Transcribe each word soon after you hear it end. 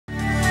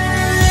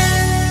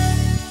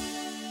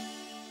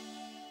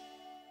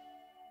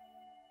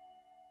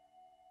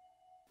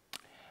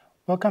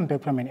Welcome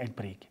back from an ad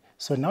break.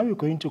 So now we're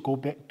going to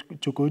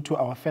go to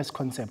our first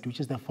concept, which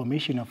is the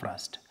formation of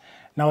rust.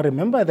 Now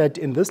remember that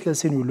in this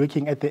lesson we're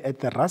looking at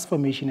the rust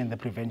formation and the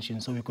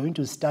prevention. So we're going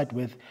to start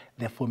with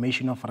the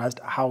formation of rust,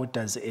 how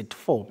does it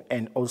form,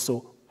 and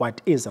also what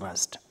is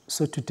rust.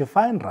 So to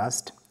define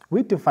rust,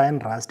 we define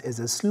rust as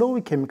a slow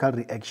chemical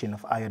reaction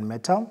of iron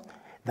metal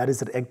that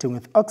is reacting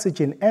with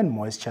oxygen and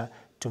moisture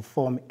to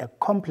form a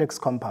complex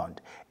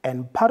compound.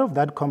 And part of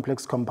that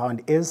complex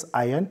compound is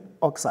iron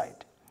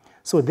oxide.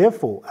 So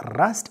therefore,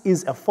 rust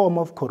is a form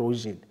of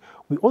corrosion.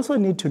 We also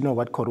need to know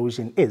what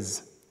corrosion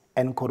is.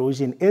 And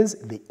corrosion is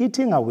the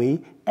eating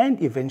away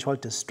and eventual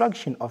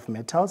destruction of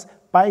metals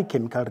by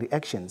chemical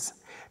reactions.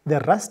 The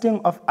rusting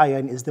of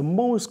iron is the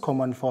most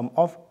common form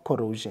of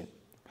corrosion.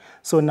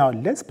 So now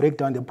let's break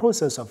down the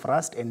process of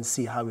rust and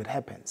see how it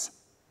happens.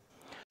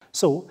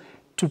 So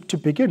to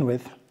begin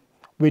with,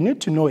 we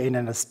need to know and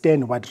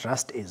understand what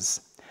rust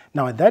is.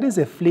 Now that is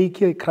a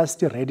flaky,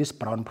 crusty, reddish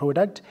brown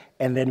product,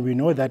 and then we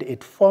know that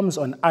it forms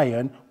on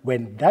iron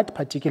when that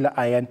particular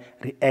iron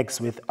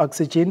reacts with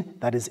oxygen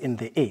that is in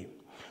the air.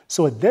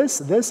 So this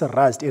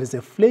rust, it is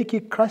a flaky,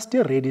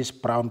 crusty, reddish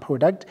brown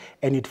product,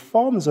 and it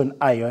forms on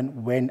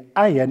iron when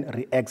iron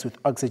reacts with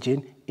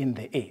oxygen in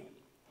the air.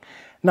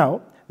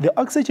 Now, the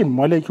oxygen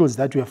molecules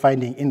that we are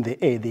finding in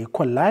the air, they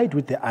collide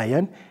with the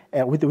iron,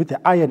 with the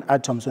iron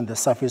atoms on the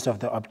surface of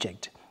the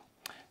object.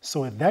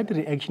 So that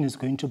reaction is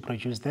going to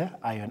produce the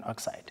iron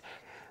oxide.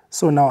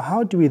 So now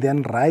how do we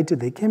then write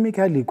the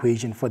chemical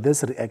equation for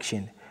this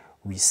reaction?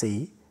 We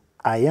say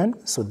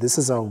iron, so this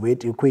is our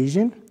weight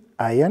equation,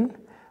 iron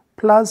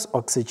plus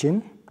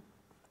oxygen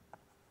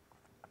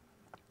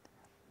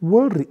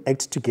will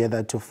react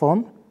together to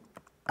form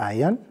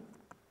iron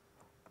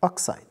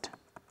oxide.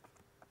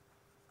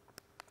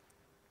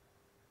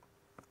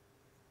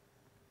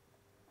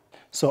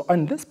 So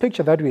on this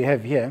picture that we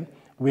have here,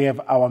 we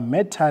have our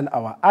metal,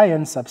 our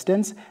iron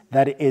substance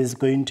that is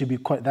going to be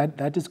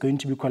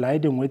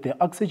colliding with the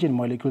oxygen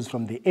molecules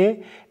from the air,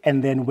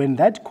 and then when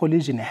that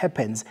collision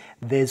happens,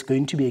 there's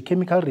going to be a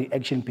chemical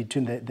reaction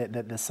between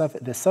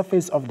the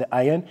surface of the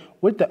iron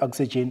with the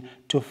oxygen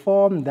to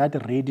form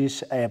that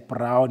reddish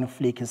brown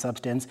flaky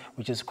substance,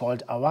 which is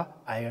called our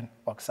iron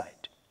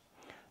oxide.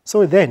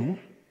 So then,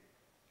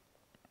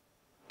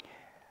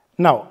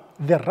 now,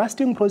 the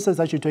rusting process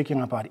that you're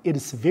talking about, it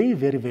is very,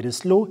 very, very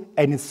slow,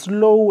 and it's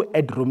slow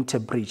at room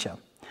temperature.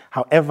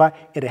 However,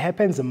 it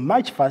happens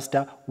much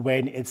faster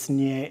when it's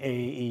near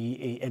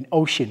an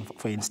ocean,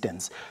 for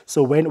instance.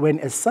 So when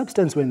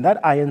that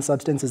iron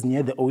substance is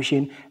near the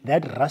ocean,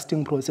 that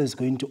rusting process is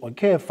going to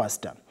occur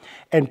faster.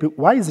 And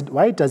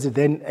why does it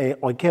then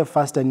occur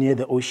faster near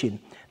the ocean?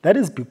 That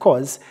is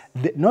because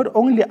not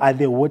only are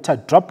there water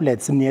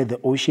droplets near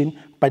the ocean,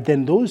 but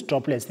then those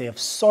droplets, they have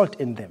salt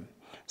in them.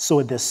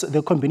 So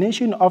the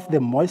combination of the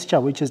moisture,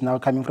 which is now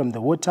coming from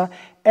the water,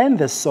 and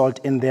the salt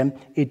in them,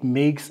 it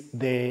makes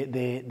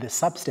the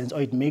substance,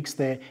 or it makes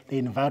the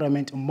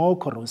environment more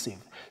corrosive.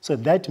 So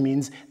that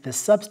means the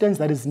substance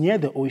that is near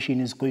the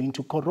ocean is going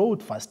to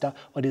corrode faster,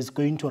 or is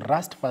going to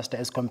rust faster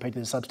as compared to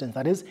the substance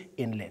that is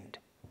inland.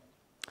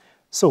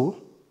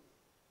 So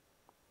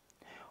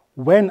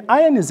when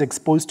iron is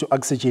exposed to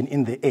oxygen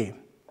in the air,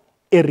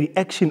 a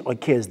reaction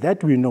occurs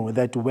that we know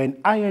that when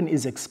iron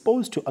is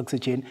exposed to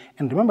oxygen,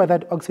 and remember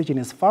that oxygen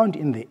is found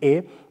in the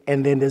air,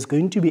 and then there's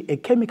going to be a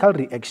chemical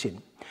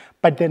reaction.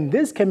 But then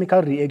this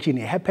chemical reaction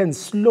happens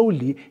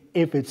slowly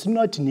if it's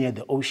not near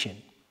the ocean.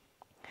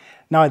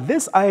 Now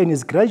this iron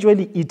is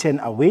gradually eaten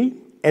away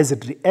as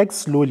it reacts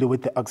slowly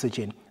with the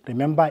oxygen.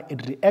 Remember,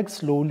 it reacts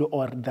slowly,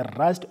 or the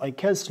rust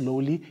occurs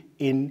slowly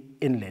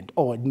inland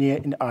or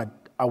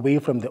away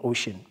from the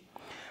ocean.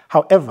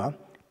 However,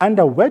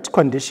 under wet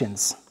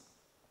conditions,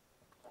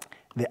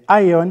 the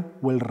iron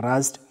will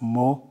rust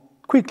more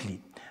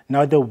quickly.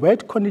 Now the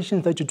wet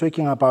conditions that you're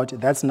talking about,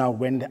 that's now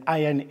when the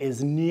iron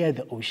is near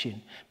the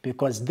ocean,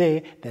 because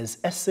there's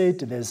acid,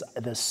 there's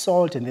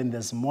salt, and then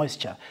there's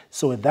moisture.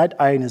 So that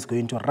iron is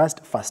going to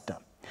rust faster.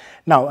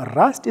 Now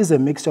rust is a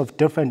mixture of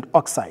different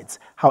oxides.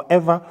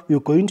 However, we're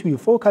going to be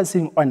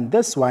focusing on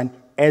this one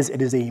as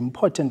it is an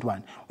important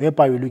one,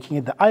 whereby we're looking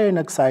at the iron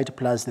oxide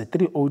plus the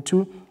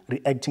 3O2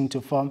 reacting to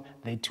form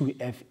the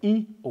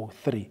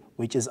 2FeO3,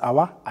 which is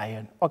our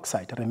iron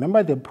oxide.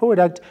 Remember, the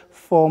product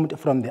formed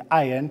from the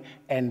iron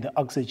and the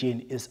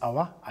oxygen is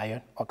our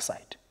iron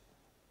oxide.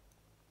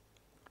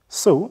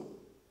 So,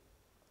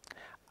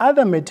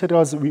 other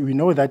materials, we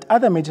know that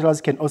other materials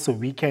can also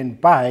weaken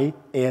by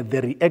the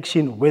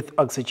reaction with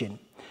oxygen.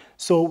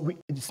 So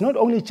it's not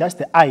only just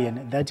the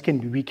iron that can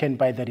be weakened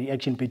by the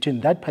reaction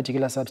between that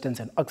particular substance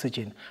and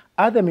oxygen.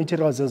 Other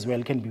materials as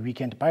well can be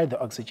weakened by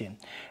the oxygen.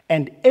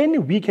 And any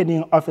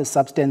weakening of a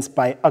substance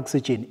by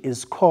oxygen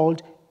is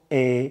called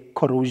a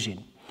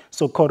corrosion.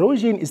 So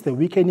corrosion is the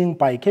weakening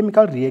by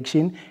chemical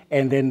reaction,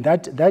 and then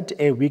that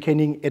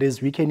weakening, it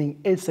is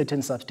weakening a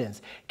certain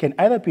substance. Can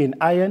either be an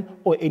iron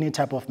or any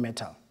type of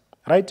metal,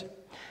 right?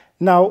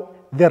 Now,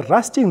 the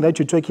rusting that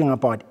you're talking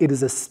about, it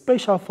is a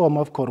special form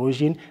of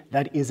corrosion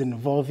that is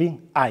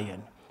involving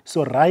iron.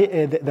 So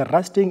the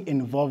rusting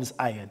involves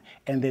iron,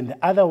 and then the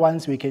other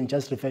ones we can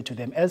just refer to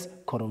them as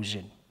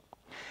corrosion.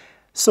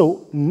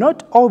 So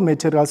not all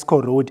materials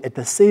corrode at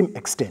the same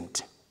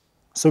extent.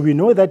 So we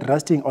know that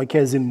rusting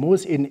occurs in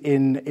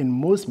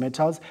most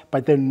metals,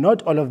 but then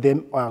not all of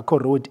them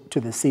corrode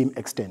to the same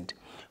extent.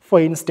 For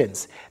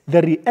instance,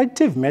 the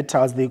reactive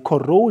metals, they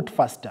corrode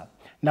faster.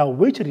 Now,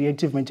 which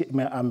reactive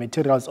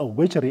materials or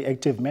which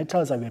reactive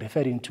metals are we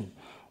referring to?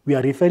 We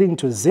are referring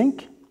to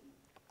zinc,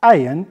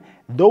 iron.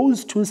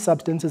 Those two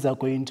substances are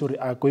going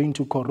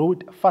to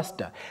corrode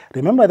faster.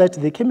 Remember that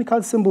the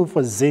chemical symbol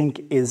for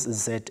zinc is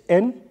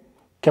Zn,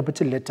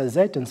 capital letter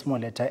Z and small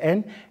letter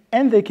n,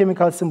 and the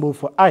chemical symbol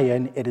for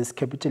iron, it is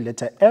capital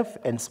letter F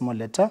and small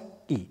letter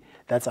E.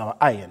 That's our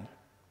iron.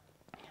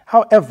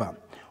 However,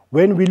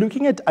 when we're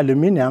looking at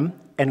aluminum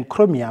and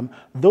chromium,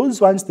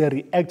 those ones, they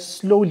react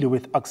slowly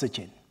with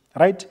oxygen,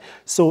 right?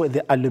 So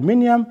the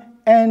aluminum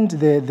and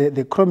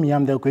the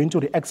chromium, they're going to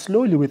react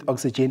slowly with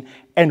oxygen,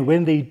 and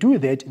when they do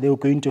that, they're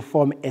going to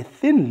form a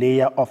thin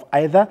layer of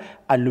either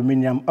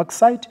aluminum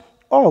oxide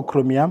or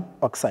chromium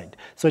oxide.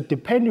 So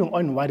depending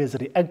on what is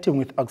reacting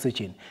with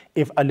oxygen,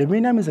 if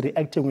aluminum is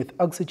reacting with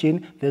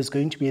oxygen, there's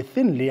going to be a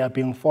thin layer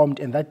being formed,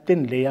 and that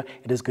thin layer,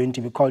 it is going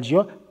to be called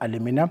your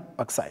aluminum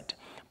oxide.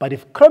 But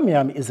if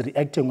chromium is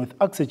reacting with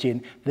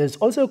oxygen, there's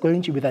also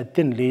going to be that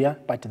thin layer,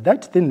 but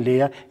that thin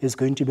layer is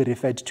going to be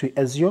referred to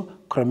as your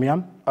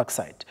chromium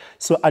oxide.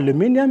 So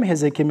aluminum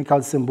has a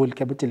chemical symbol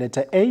capital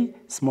letter A,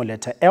 small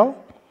letter L,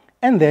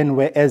 and then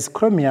whereas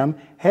chromium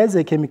has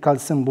a chemical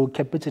symbol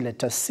capital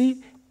letter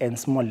C and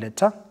small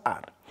letter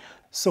R.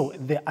 So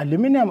the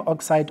aluminum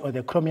oxide or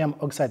the chromium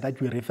oxide that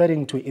we're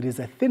referring to, it is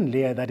a thin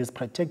layer that is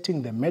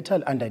protecting the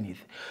metal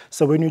underneath.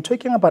 So when you're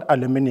talking about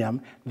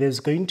aluminum, there's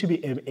going to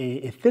be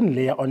a thin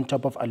layer on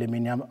top of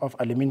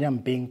aluminum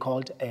being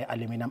called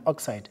aluminum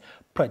oxide,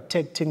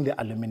 protecting the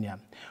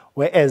aluminum.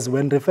 Whereas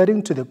when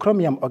referring to the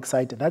chromium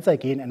oxide, that's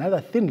again another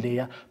thin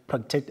layer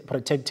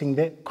protecting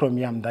the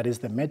chromium, that is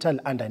the metal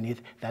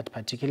underneath that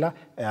particular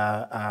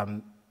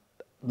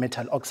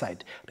metal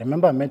oxide.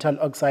 Remember, metal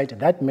oxide,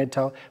 that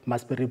metal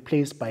must be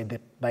replaced by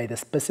the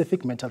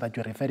specific metal that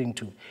you're referring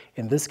to.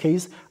 In this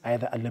case,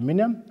 either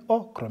aluminum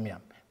or chromium.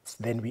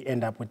 Then we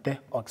end up with the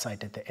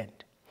oxide at the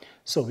end.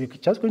 So we're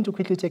just going to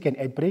quickly take an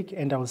ad break,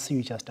 and I'll see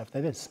you just after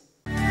this.